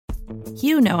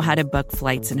You know how to book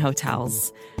flights and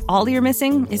hotels. All you're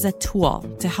missing is a tool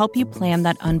to help you plan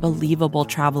that unbelievable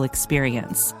travel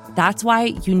experience. That's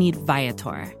why you need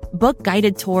Viator. Book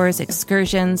guided tours,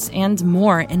 excursions, and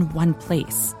more in one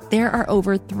place. There are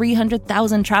over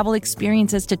 300,000 travel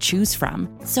experiences to choose from,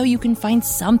 so you can find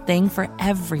something for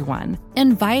everyone.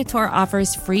 And Viator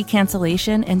offers free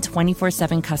cancellation and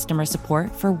 24/7 customer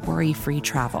support for worry-free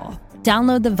travel.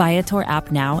 Download the Viator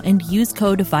app now and use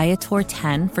code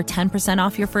Viator10 for 10%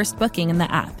 off your first booking in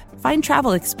the app. Find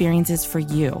travel experiences for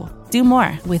you. Do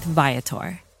more with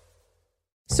Viator.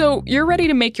 So you're ready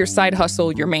to make your side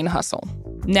hustle your main hustle.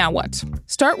 Now what?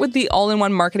 Start with the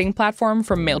all-in-one marketing platform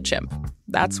from MailChimp.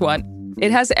 That's what.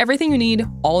 It has everything you need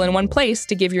all in one place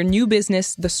to give your new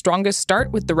business the strongest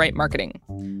start with the right marketing.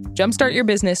 Jumpstart your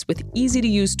business with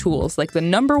easy-to-use tools like the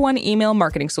 #1 email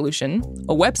marketing solution,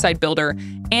 a website builder,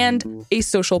 and a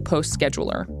social post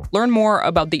scheduler. Learn more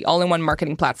about the all-in-one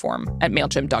marketing platform at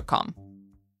MailChimp.com.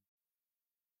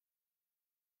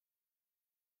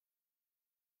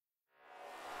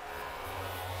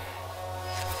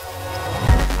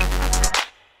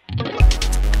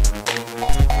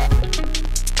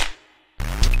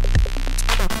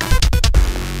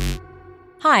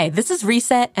 Hi, this is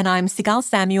Reset, and I'm Sigal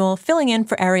Samuel, filling in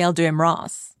for Ariel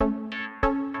Duhem-Ross.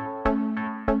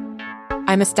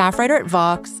 I'm a staff writer at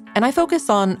Vox, and I focus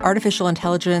on artificial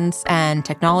intelligence and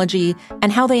technology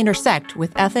and how they intersect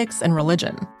with ethics and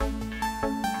religion,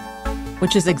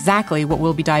 which is exactly what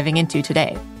we'll be diving into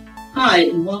today. Hi,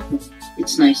 and welcome.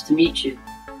 It's nice to meet you.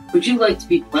 Would you like to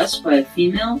be blessed by a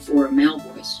female or a male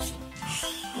voice?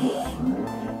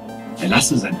 Er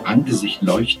lasse sein Angesicht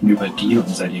leuchten über dir und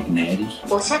sei dir gnädig.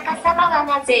 お釈迦様は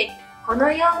なぜこ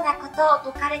のようなこと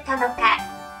を説かれたのか。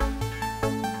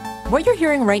 What you're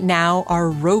hearing right now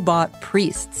are robot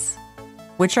priests,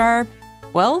 which are,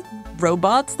 well,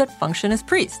 robots that function as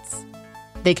priests.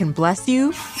 They can bless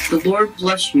you, The Lord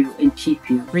bless you and keep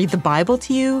you. read the Bible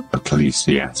to you,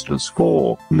 Ecclesiastes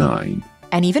 4:9.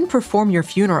 and even perform your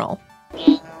funeral.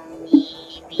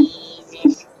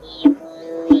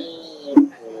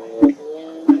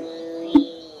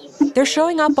 They're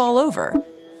showing up all over,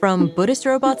 from Buddhist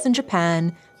robots in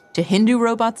Japan, to Hindu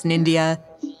robots in India,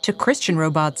 to Christian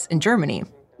robots in Germany.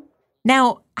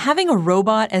 Now, having a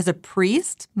robot as a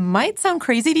priest might sound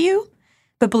crazy to you,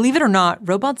 but believe it or not,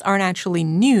 robots aren't actually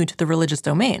new to the religious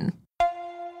domain.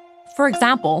 For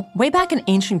example, way back in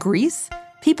ancient Greece,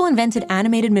 people invented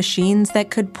animated machines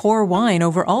that could pour wine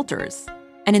over altars.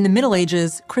 And in the Middle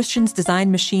Ages, Christians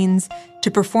designed machines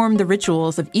to perform the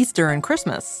rituals of Easter and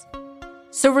Christmas.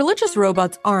 So religious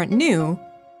robots aren't new,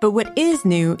 but what is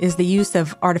new is the use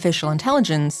of artificial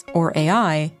intelligence, or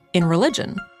AI, in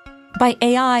religion. By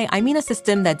AI, I mean a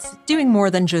system that's doing more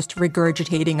than just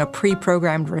regurgitating a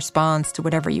pre-programmed response to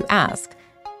whatever you ask.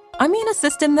 I mean a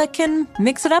system that can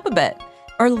mix it up a bit,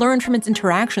 or learn from its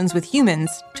interactions with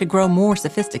humans to grow more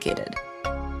sophisticated.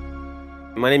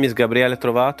 My name is Gabriele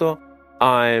Trovato.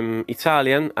 I'm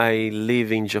Italian. I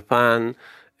live in Japan,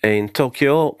 in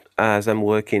Tokyo, as I'm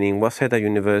working in Waseda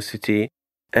University.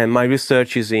 And my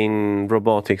research is in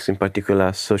robotics, in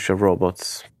particular social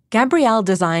robots. Gabriele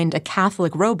designed a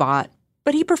Catholic robot,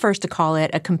 but he prefers to call it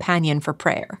a companion for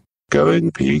prayer. Go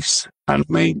in peace, and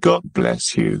may God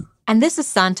bless you. And this is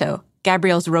Santo,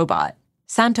 Gabriele's robot.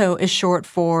 Santo is short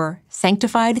for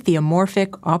Sanctified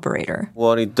Theomorphic Operator.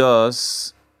 What it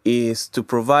does is to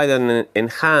provide an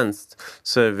enhanced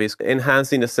service,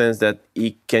 enhanced in the sense that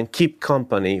it can keep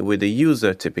company with the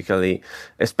user typically,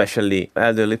 especially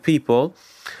elderly people,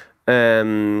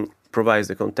 provides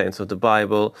the contents of the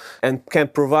Bible, and can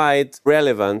provide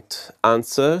relevant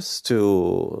answers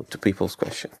to people's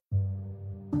questions.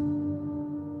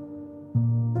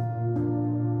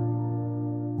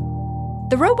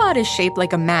 The robot is shaped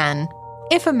like a man,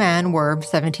 if a man were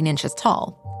 17 inches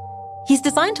tall. He's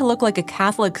designed to look like a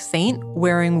Catholic saint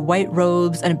wearing white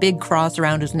robes and a big cross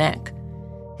around his neck.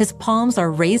 His palms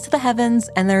are raised to the heavens,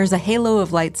 and there's a halo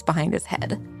of lights behind his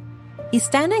head. He's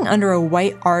standing under a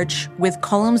white arch with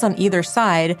columns on either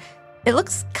side. It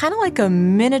looks kind of like a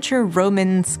miniature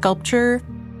Roman sculpture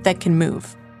that can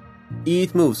move.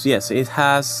 It moves, yes. It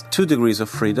has 2 degrees of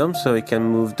freedom, so it can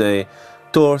move the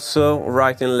torso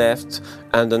right and left,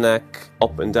 and the neck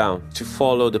up and down to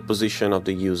follow the position of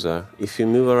the user. If you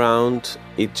move around,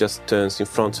 it just turns in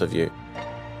front of you.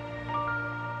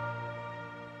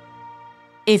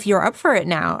 If you're up for it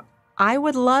now, I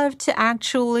would love to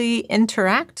actually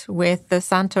interact with the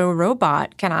Santo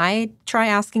robot. Can I try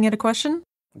asking it a question?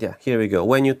 Yeah, here we go.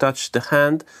 When you touch the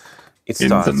hand, it In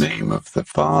starts. the name of the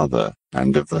Father,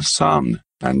 and of the Son,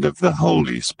 and of the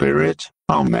Holy Spirit.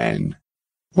 Amen.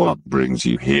 What brings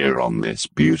you here on this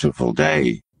beautiful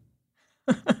day?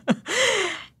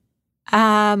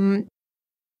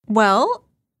 Well,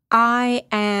 I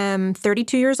am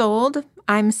 32 years old.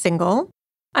 I'm single.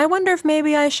 I wonder if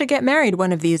maybe I should get married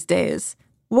one of these days.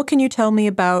 What can you tell me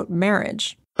about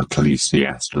marriage?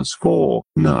 Ecclesiastes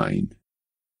 4:9.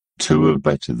 Two are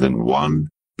better than one,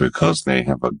 because they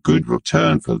have a good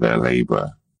return for their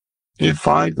labor. If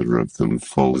either of them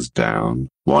falls down,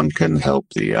 one can help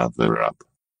the other up.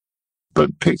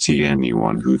 But pity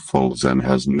anyone who falls and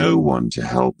has no one to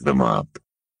help them up.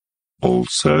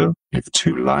 Also, if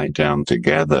two lie down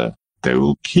together, they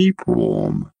will keep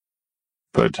warm.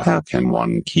 But how can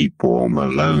one keep warm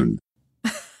alone?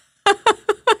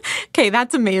 Okay,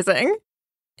 that's amazing.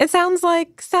 It sounds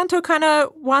like Santo kind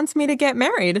of wants me to get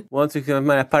married. Want to get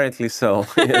married? Apparently so.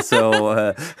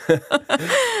 So,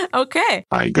 Okay.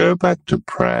 I go back to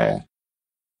prayer.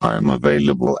 I am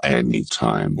available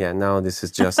anytime. yeah, now this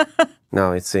is just,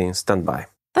 now it's in standby.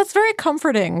 That's very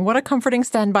comforting. What a comforting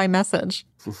standby message.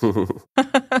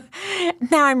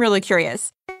 Now I'm really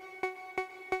curious.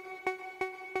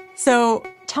 So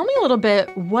tell me a little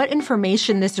bit what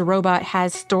information this robot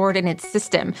has stored in its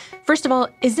system. First of all,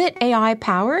 is it AI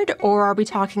powered, or are we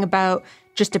talking about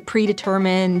just a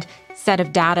predetermined set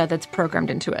of data that's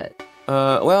programmed into it?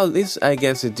 Well, this, I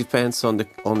guess, it depends on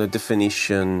the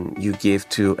definition you give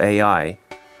to AI.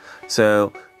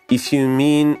 So, if you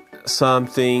mean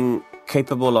something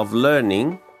capable of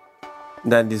learning,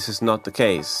 then this is not the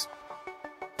case.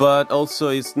 But also,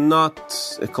 it's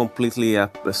not completely a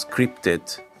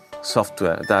scripted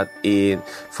software that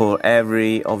for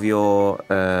every of your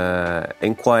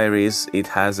inquiries, it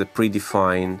has a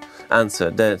predefined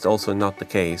answer. That's also not the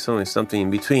case. So it's something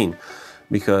in between,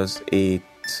 because it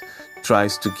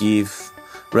tries to give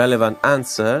relevant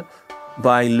answer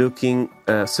by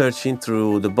searching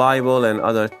through the Bible and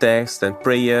other texts and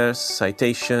prayers,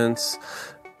 citations,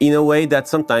 in a way that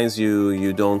sometimes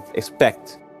you don't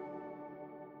expect.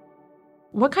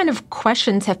 What kind of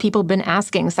questions have people been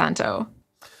asking Santo?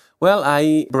 Well,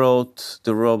 I brought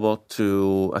the robot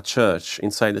to a church,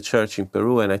 inside the church in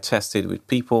Peru, and I tested with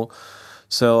people.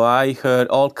 So I heard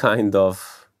all kind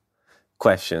of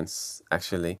questions,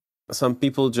 actually. Some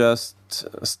people just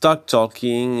start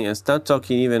talking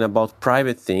even about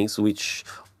private things, which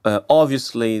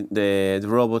obviously the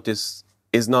robot is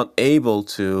not able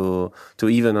to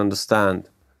even understand.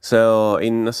 So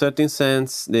in a certain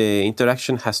sense, the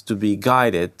interaction has to be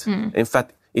guided. In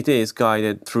fact, it is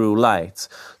guided through lights.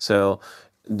 So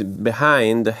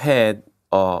behind the head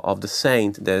of the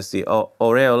saint, there's the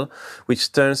aureole,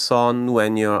 which turns on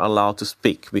when you're allowed to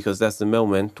speak, because that's the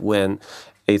moment when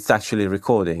it's actually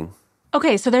recording.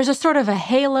 Okay, so there's a sort of a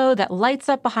halo that lights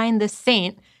up behind this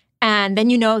saint, and then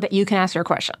you know that you can ask your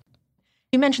question.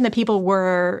 You mentioned that people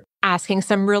were asking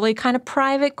some really kind of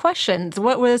private questions.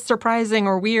 What was surprising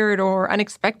or weird or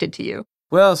unexpected to you?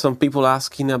 Well, some people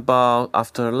asking about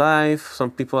afterlife,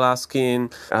 some people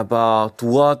asking about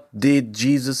what did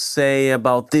Jesus say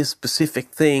about this specific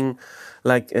thing,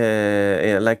 like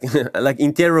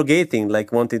interrogating,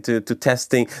 like wanting to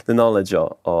testing the knowledge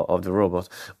of the robot,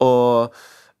 or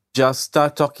just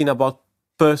start talking about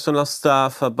personal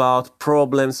stuff, about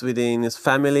problems within his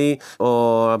family,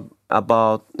 or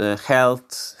about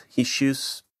health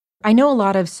issues. I know a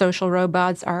lot of social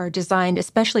robots are designed,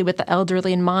 especially with the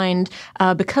elderly in mind,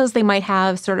 because they might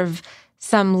have sort of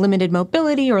some limited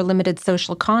mobility or limited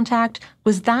social contact.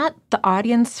 Was that the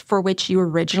audience for which you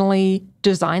originally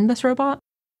designed this robot?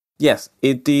 Yes,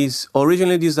 it is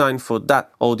originally designed for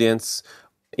that audience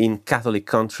in Catholic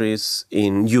countries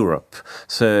in Europe,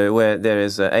 so where there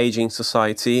is an aging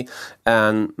society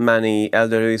and many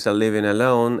elderly are living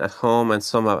alone at home, and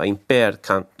some are impaired,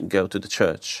 can't go to the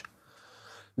church.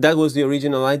 That was the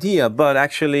original idea, but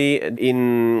actually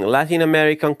in Latin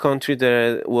American countries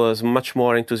there was much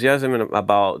more enthusiasm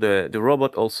about the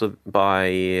robot, also by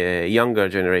younger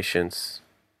generations.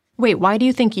 Wait, why do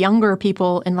you think younger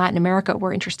people in Latin America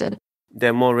were interested?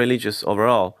 They're more religious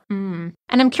overall. And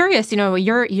I'm curious,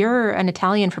 you're an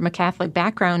Italian from a Catholic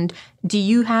background. Do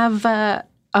you have a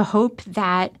hope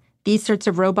that these sorts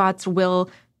of robots will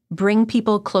bring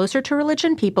people closer to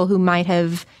religion, people who might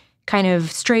have kind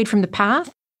of strayed from the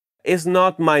path? It's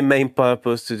not my main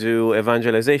purpose to do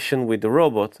evangelization with the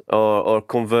robot or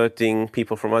converting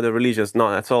people from other religions,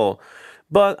 not at all.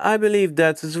 But I believe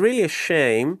that it's really a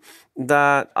shame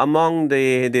that among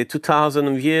the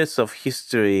 2,000 years of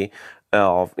history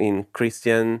in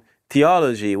Christian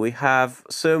theology, we have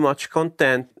so much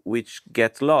content which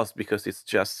gets lost because it's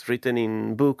just written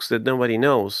in books that nobody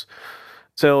knows.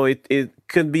 So it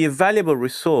could be a valuable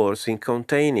resource in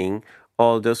containing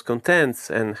all those contents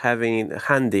and having it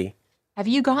handy. Have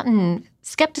you gotten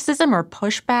skepticism or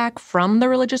pushback from the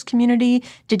religious community?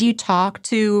 Did you talk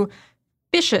to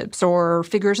bishops or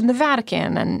figures in the Vatican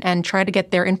and try to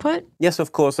get their input? Yes,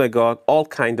 of course, I got all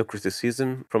kinds of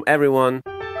criticism from everyone.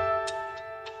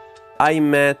 I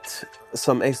met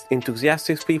some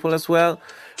enthusiastic people as well,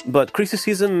 but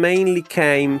criticism mainly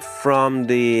came from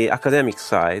the academic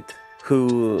side, who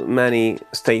many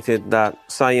stated that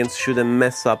science shouldn't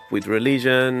mess up with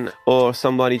religion or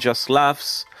somebody just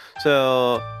laughs.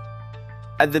 So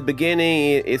at the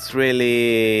beginning, it's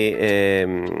really,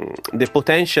 the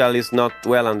potential is not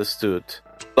well understood.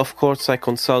 Of course, I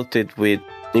consulted with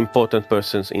important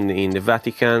persons in the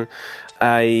Vatican.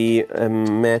 I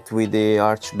met with the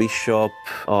Archbishop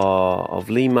of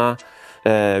Lima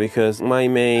because my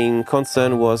main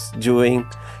concern was doing,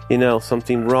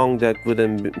 something wrong that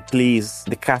wouldn't please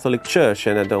the Catholic Church,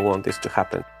 and I don't want this to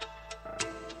happen.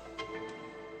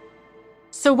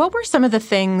 So what were some of the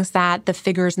things that the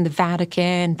figures in the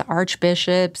Vatican, the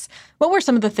archbishops, what were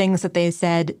some of the things that they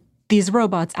said these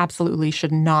robots absolutely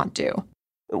should not do?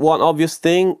 One obvious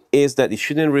thing is that it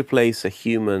shouldn't replace a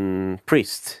human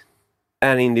priest.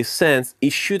 And in this sense,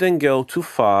 it shouldn't go too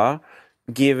far,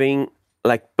 giving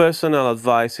personal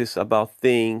advices about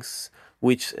things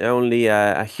which only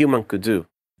a human could do.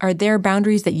 Are there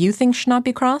boundaries that you think should not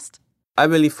be crossed? I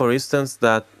believe, for instance,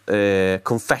 that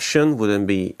confession wouldn't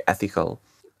be ethical.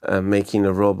 Making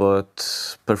a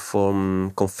robot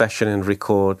perform confession and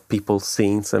record people's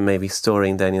sins and maybe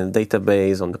storing them in a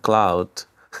database on the cloud.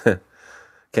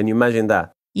 Can you imagine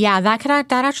that? Yeah,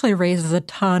 that actually raises a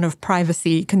ton of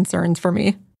privacy concerns for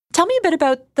me. Tell me a bit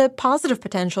about the positive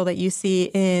potential that you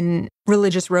see in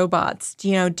religious robots. Do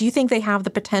you think they have the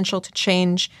potential to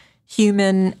change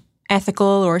human ethical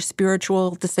or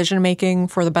spiritual decision-making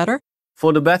for the better?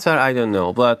 For the better, I don't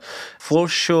know. But for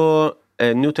sure,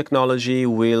 new technology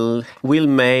will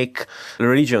make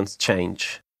religions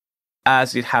change,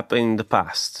 as it happened in the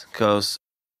past. Because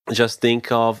just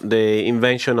think of the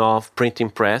invention of printing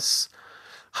press,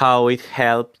 how it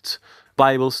helped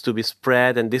Bibles to be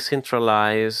spread and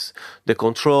decentralize the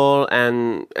control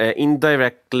and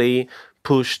indirectly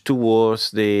push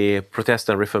towards the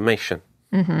Protestant Reformation.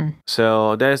 Mm-hmm.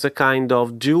 So there's a kind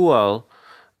of dual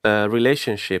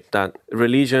relationship that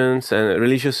religions and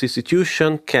religious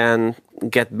institutions can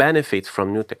get benefit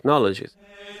from new technologies.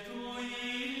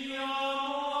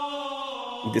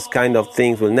 This kind of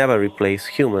things will never replace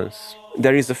humans.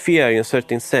 There is a fear in a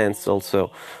certain sense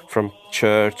also from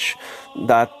church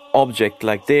that object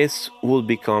like this will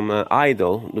become an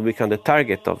idol, will become the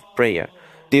target of prayer.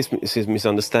 This is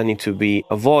misunderstanding to be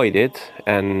avoided,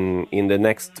 and in the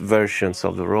next versions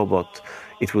of the robot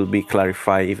it will be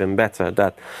clarified even better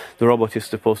that the robot is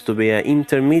supposed to be an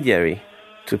intermediary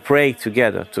to pray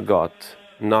together to God,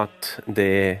 not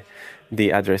the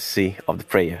addressee of the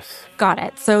prayers. Got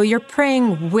it. So you're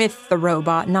praying with the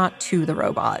robot, not to the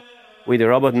robot. With the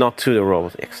robot, not to the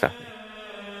robot, exactly.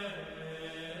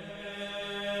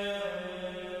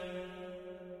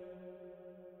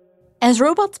 As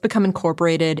robots become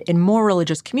incorporated in more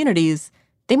religious communities,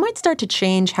 they might start to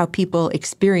change how people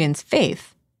experience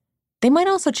faith. They might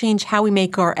also change how we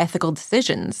make our ethical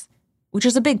decisions, which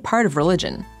is a big part of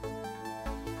religion.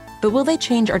 But will they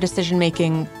change our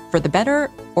decision-making for the better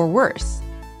or worse?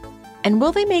 And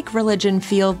will they make religion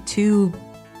feel too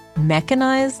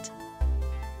mechanized?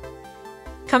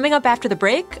 Coming up after the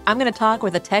break, I'm going to talk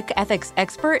with a tech ethics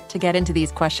expert to get into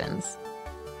these questions.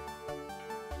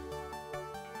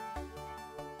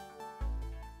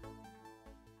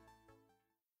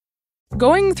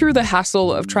 Going through the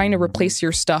hassle of trying to replace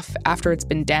your stuff after it's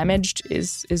been damaged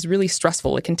is really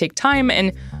stressful. It can take time,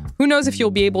 and who knows if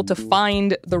you'll be able to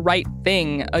find the right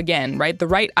thing again, right? The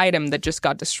right item that just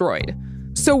got destroyed.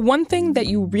 So one thing that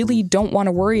you really don't want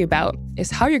to worry about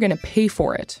is how you're going to pay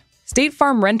for it. State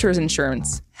Farm Renters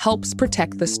Insurance helps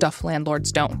protect the stuff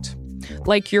landlords don't.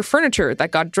 Like your furniture that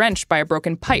got drenched by a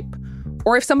broken pipe,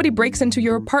 or if somebody breaks into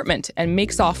your apartment and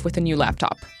makes off with a new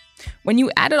laptop. When you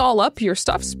add it all up, your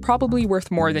stuff's probably worth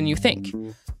more than you think.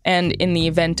 And in the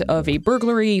event of a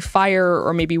burglary, fire,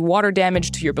 or maybe water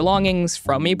damage to your belongings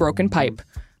from a broken pipe,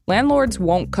 landlords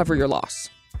won't cover your loss.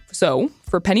 So,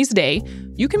 for pennies a day,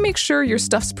 you can make sure your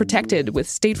stuff's protected with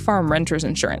State Farm Renters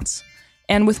Insurance.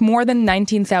 And with more than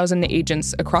 19,000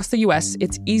 agents across the U.S.,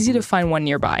 it's easy to find one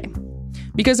nearby.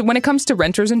 Because when it comes to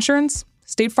renters insurance,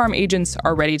 State Farm agents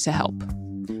are ready to help.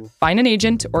 Find an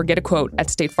agent or get a quote at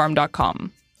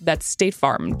statefarm.com. That's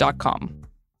statefarm.com.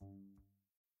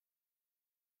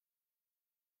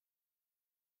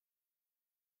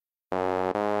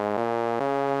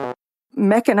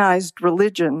 mechanized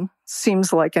religion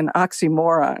seems like an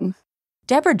oxymoron.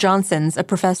 Deborah Johnson's a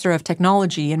professor of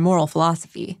technology and moral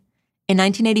philosophy. In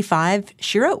 1985,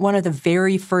 she wrote one of the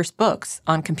very first books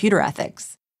on computer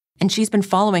ethics, and she's been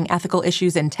following ethical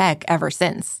issues in tech ever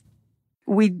since.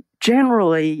 We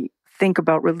generally think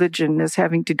about religion as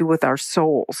having to do with our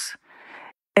souls.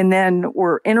 And then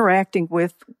we're interacting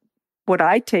with what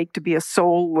I take to be a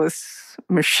soulless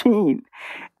machine.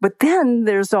 But then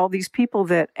there's all these people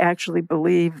that actually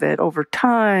believe that over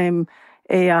time,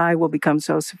 AI will become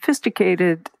so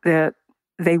sophisticated that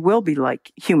they will be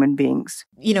like human beings.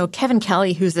 You know, Kevin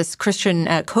Kelly, who's this Christian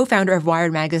co-founder of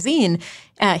Wired magazine,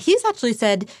 he's actually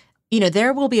said, you know,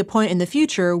 there will be a point in the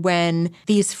future when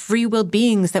these free-willed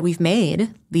beings that we've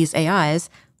made, these AIs,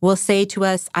 will say to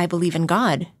us, I believe in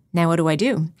God. Now what do I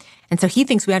do? And so he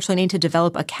thinks we actually need to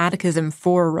develop a catechism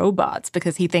for robots,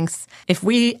 because he thinks if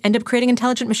we end up creating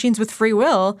intelligent machines with free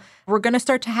will, we're going to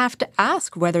start to have to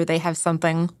ask whether they have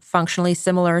something functionally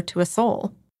similar to a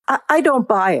soul. I don't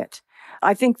buy it.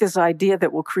 I think this idea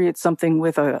that we'll create something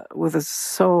with a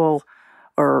soul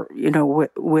or, you know,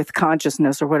 with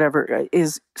consciousness or whatever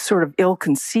is sort of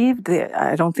ill-conceived.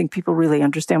 I don't think people really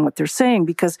understand what they're saying,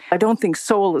 because I don't think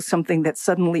soul is something that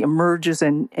suddenly emerges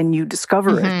and you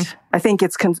discover it. I think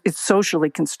it's socially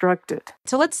constructed.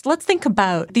 So let's think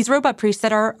about these robot priests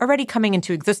that are already coming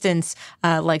into existence,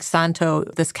 like Santo,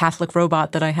 this Catholic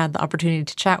robot that I had the opportunity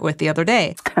to chat with the other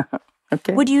day.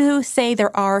 Okay. Would you say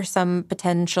there are some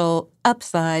potential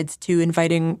upsides to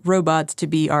inviting robots to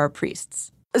be our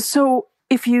priests? So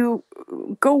if you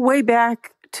go way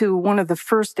back to one of the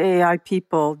first AI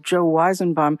people, Joe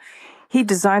Weizenbaum, he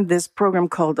designed this program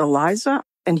called ELIZA,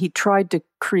 and he tried to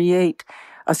create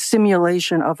a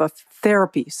simulation of a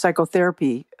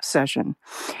psychotherapy session.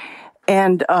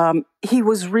 And he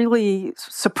was really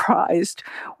surprised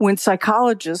when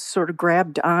psychologists sort of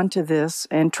grabbed onto this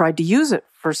and tried to use it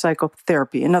for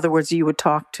psychotherapy. In other words, you would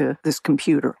talk to this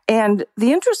computer. And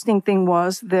the interesting thing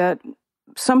was that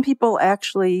some people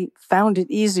actually found it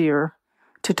easier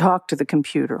to talk to the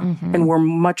computer and were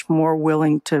much more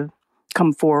willing to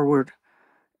come forward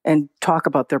and talk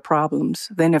about their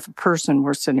problems than if a person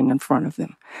were sitting in front of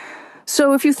them.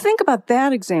 So if you think about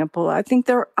that example, I think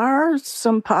there are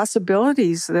some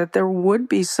possibilities that there would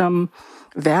be some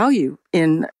value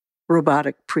in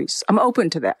robotic priests. I'm open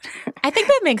to that. I think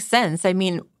that makes sense. I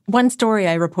mean, one story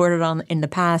I reported on in the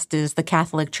past is the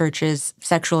Catholic Church's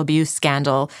sexual abuse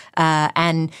scandal.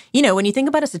 And, you know, when you think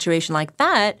about a situation like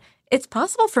that, it's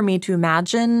possible for me to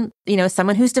imagine, you know,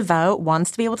 someone who's devout wants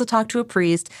to be able to talk to a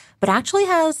priest, but actually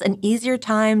has an easier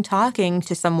time talking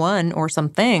to someone or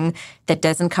something that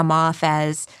doesn't come off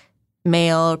as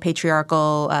male or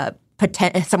patriarchal,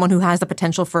 someone who has the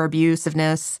potential for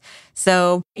abusiveness.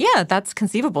 So, yeah, that's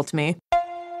conceivable to me.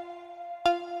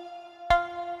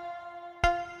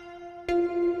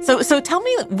 So tell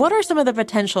me, what are some of the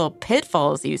potential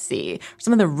pitfalls you see,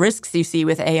 some of the risks you see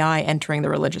with AI entering the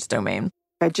religious domain?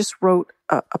 I just wrote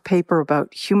a paper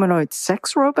about humanoid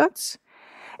sex robots.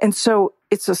 And so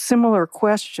it's a similar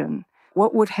question.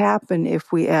 What would happen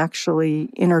if we actually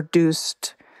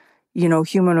introduced, you know,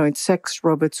 humanoid sex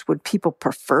robots? Would people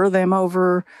prefer them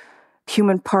over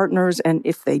human partners? And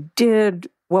if they did,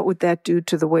 what would that do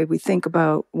to the way we think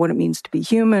about what it means to be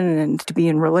human and to be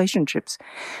in relationships?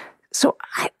 So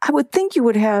I would think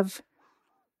you'd have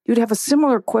a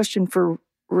similar question for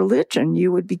religion.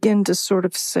 You would begin to sort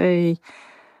of say,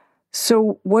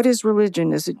 so what is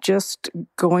religion? Is it just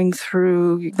going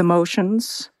through the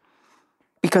motions?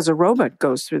 Because a robot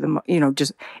goes through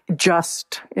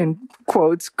just in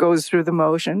quotes, goes through the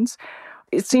motions.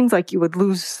 It seems like you would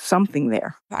lose something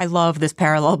there. I love this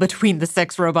parallel between the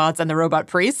sex robots and the robot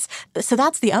priests. So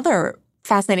that's the other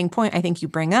fascinating point I think you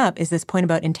bring up, is this point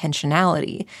about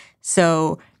intentionality.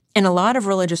 So in a lot of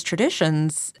religious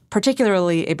traditions,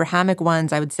 particularly Abrahamic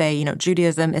ones, I would say, you know,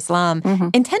 Judaism,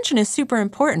 Islam, intention is super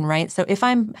important, right? So if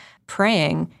I'm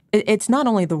praying, it's not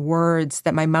only the words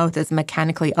that my mouth is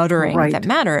mechanically uttering that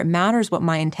matter. It matters what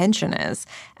my intention is.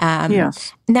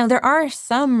 Yes. Now, there are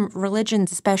some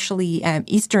religions, especially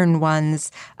Eastern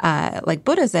ones, like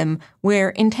Buddhism, where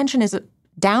intention is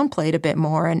downplayed a bit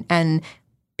more, and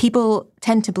people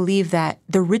tend to believe that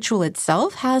the ritual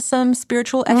itself has some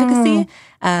spiritual efficacy.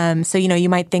 So, you know, you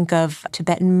might think of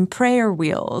Tibetan prayer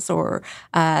wheels or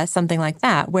something like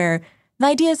that, where the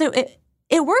idea is that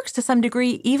it works to some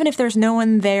degree, even if there's no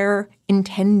one there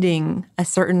intending a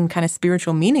certain kind of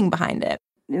spiritual meaning behind it.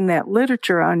 In that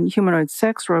literature on humanoid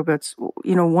sex robots,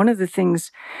 you know, one of the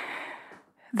things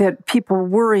that people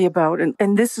worry about,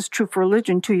 and this is true for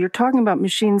religion too, you're talking about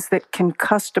machines that can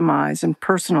customize and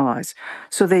personalize.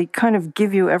 So they kind of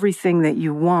give you everything that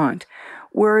you want.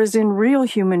 Whereas in real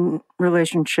human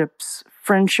relationships,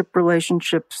 friendship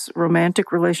relationships,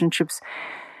 romantic relationships,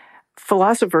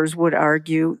 philosophers would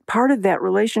argue part of that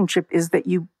relationship is that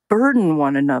you burden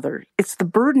one another. It's the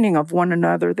burdening of one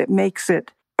another that makes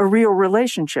it a real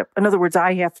relationship. In other words,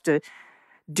 I have to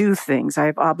do things. I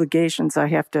have obligations. I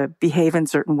have to behave in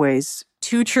certain ways.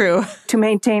 Too true. To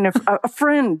maintain a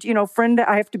friend.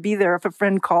 I have to be there if a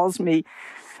friend calls me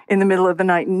in the middle of the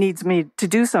night and needs me to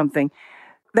do something.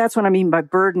 That's what I mean by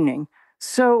burdening.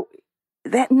 So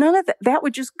that none of that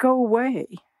would just go away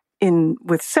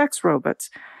with sex robots.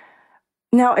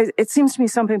 Now, it seems to me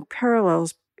something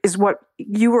parallels is what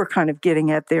you were kind of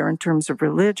getting at there in terms of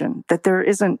religion, that there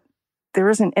isn't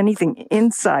anything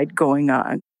inside going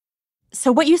on.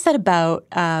 So what you said about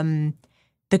the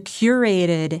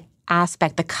curated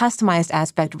aspect, the customized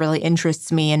aspect really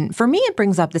interests me. And for me, it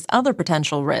brings up this other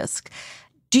potential risk.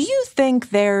 Do you think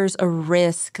there's a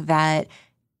risk that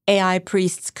AI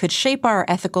priests could shape our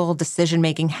ethical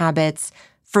decision-making habits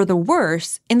for the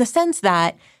worse in the sense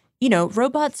that,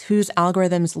 robots whose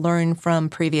algorithms learn from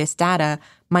previous data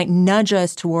might nudge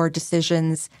us toward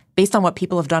decisions based on what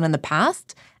people have done in the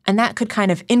past? And that could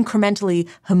kind of incrementally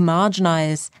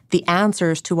homogenize the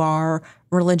answers to our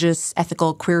religious,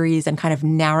 ethical queries and kind of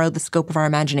narrow the scope of our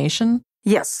imagination?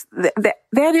 Yes,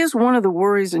 that is one of the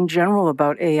worries in general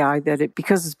about AI, that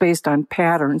because it's based on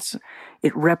patterns,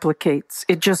 it replicates.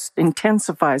 It just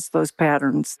intensifies those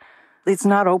patterns. It's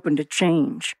not open to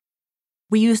change.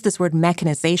 We use this word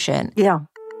mechanization. Yeah.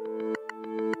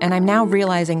 And I'm now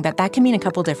realizing that can mean a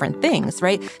couple different things,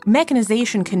 right?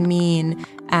 Mechanization can mean,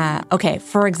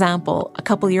 for example, a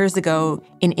couple years ago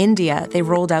in India, they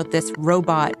rolled out this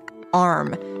robot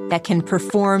arm that can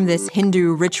perform this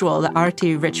Hindu ritual, the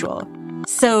Aarti ritual.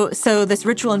 So this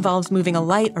ritual involves moving a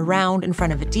light around in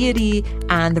front of a deity,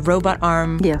 and the robot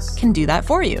arm can do that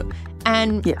for you.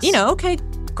 And, okay,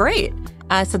 great.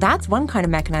 So that's one kind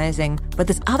of mechanizing. But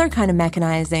this other kind of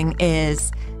mechanizing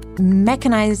is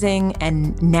mechanizing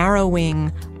and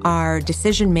narrowing our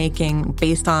decision-making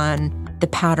based on the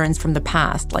patterns from the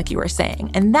past, like you were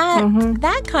saying. And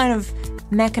that kind of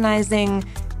mechanizing,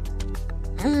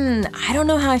 I don't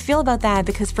know how I feel about that,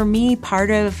 because for me, part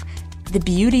of the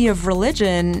beauty of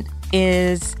religion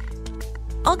is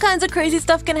all kinds of crazy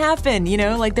stuff can happen,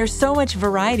 like there's so much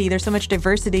variety, there's so much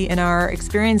diversity in our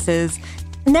experiences.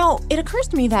 Now, it occurs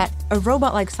to me that a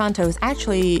robot like Santo is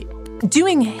actually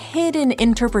doing hidden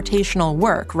interpretational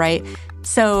work, right?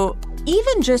 So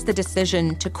even just the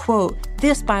decision to quote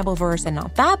this Bible verse and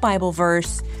not that Bible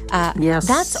verse,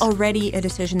 that's already a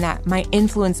decision that might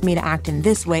influence me to act in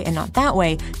this way and not that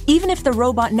way, even if the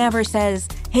robot never says,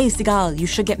 hey, Sigal, you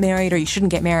should get married or you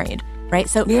shouldn't get married, right?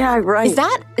 So right. Is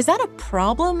that a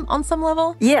problem on some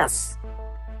level? Yes.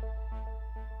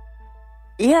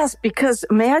 Yes, because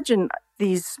imagine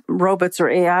these robots or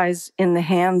AIs in the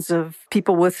hands of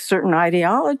people with certain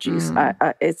ideologies.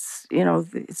 It's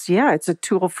a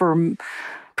tool for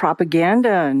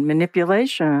propaganda and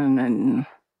manipulation and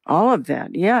all of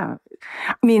that. Yeah.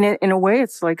 I mean, in a way,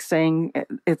 it's like saying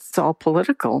it's all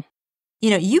political.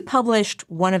 You published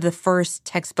one of the first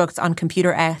textbooks on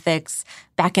computer ethics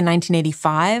back in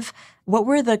 1985. What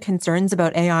were the concerns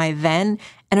about AI then?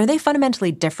 And are they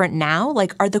fundamentally different now?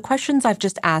 Like, are the questions I've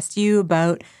just asked you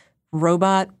about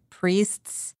robot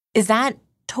priests, is that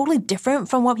totally different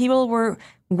from what people were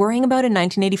worrying about in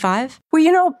 1985?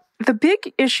 Well, the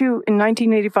big issue in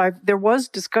 1985, there was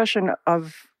discussion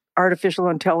of artificial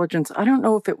intelligence. I don't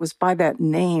know if it was by that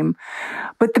name,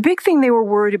 but the big thing they were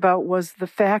worried about was the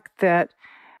fact that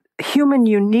human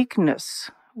uniqueness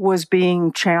was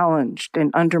being challenged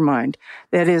and undermined.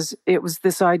 That is, it was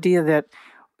this idea that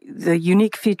the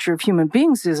unique feature of human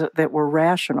beings is that we're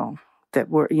rational, that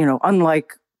we're,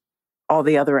 unlike all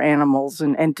the other animals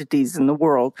and entities in the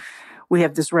world, we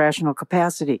have this rational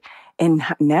capacity. And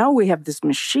now we have this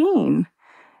machine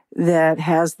that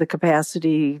has the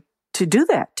capacity to do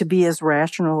that, to be as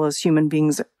rational as human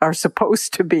beings are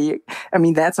supposed to be. I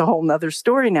mean, that's a whole nother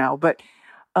story now. But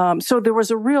so there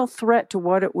was a real threat to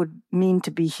what it would mean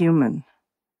to be human.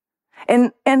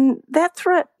 And that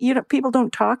threat, people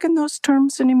don't talk in those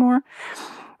terms anymore,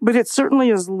 but it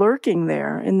certainly is lurking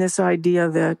there in this idea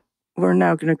that we're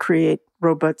now going to create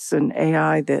robots and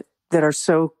AI that are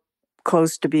so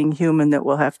close to being human that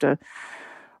we'll have to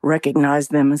recognize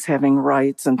them as having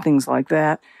rights and things like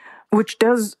that, which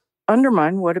does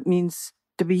undermine what it means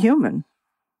to be human.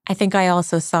 I think I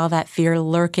also saw that fear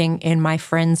lurking in my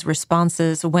friends'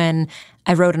 responses when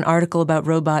I wrote an article about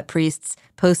robot priests,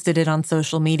 posted it on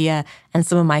social media, and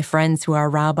some of my friends who are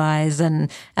rabbis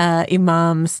and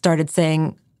imams started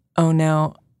saying, oh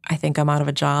no, I think I'm out of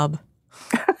a job.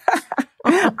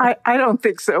 I don't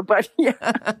think so, but yeah.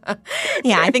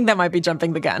 Yeah, I think that might be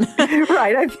jumping the gun.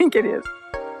 Right, I think it is.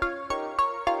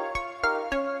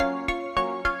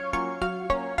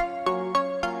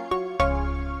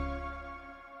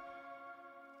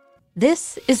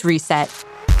 This is Reset.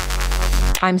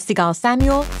 I'm Sigal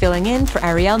Samuel, filling in for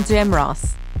Ariel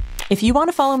Duhem-Ross. If you want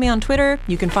to follow me on Twitter,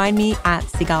 you can find me at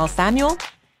Sigal Samuel.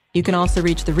 You can also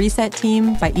reach the Reset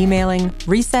team by emailing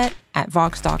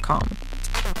reset@vox.com.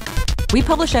 We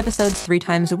publish episodes 3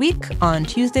 times a week on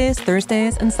Tuesdays,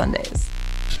 Thursdays, and Sundays.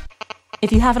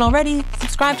 If you haven't already,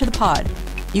 subscribe to the pod.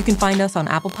 You can find us on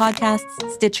Apple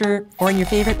Podcasts, Stitcher, or in your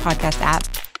favorite podcast app.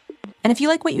 And if you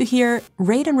like what you hear,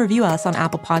 rate and review us on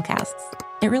Apple Podcasts.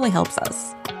 It really helps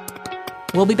us.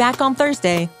 We'll be back on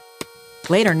Thursday.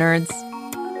 Later, nerds.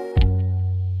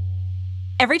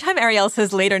 Every time Ariel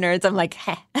says later, nerds, I'm like,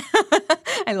 heh.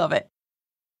 I love it.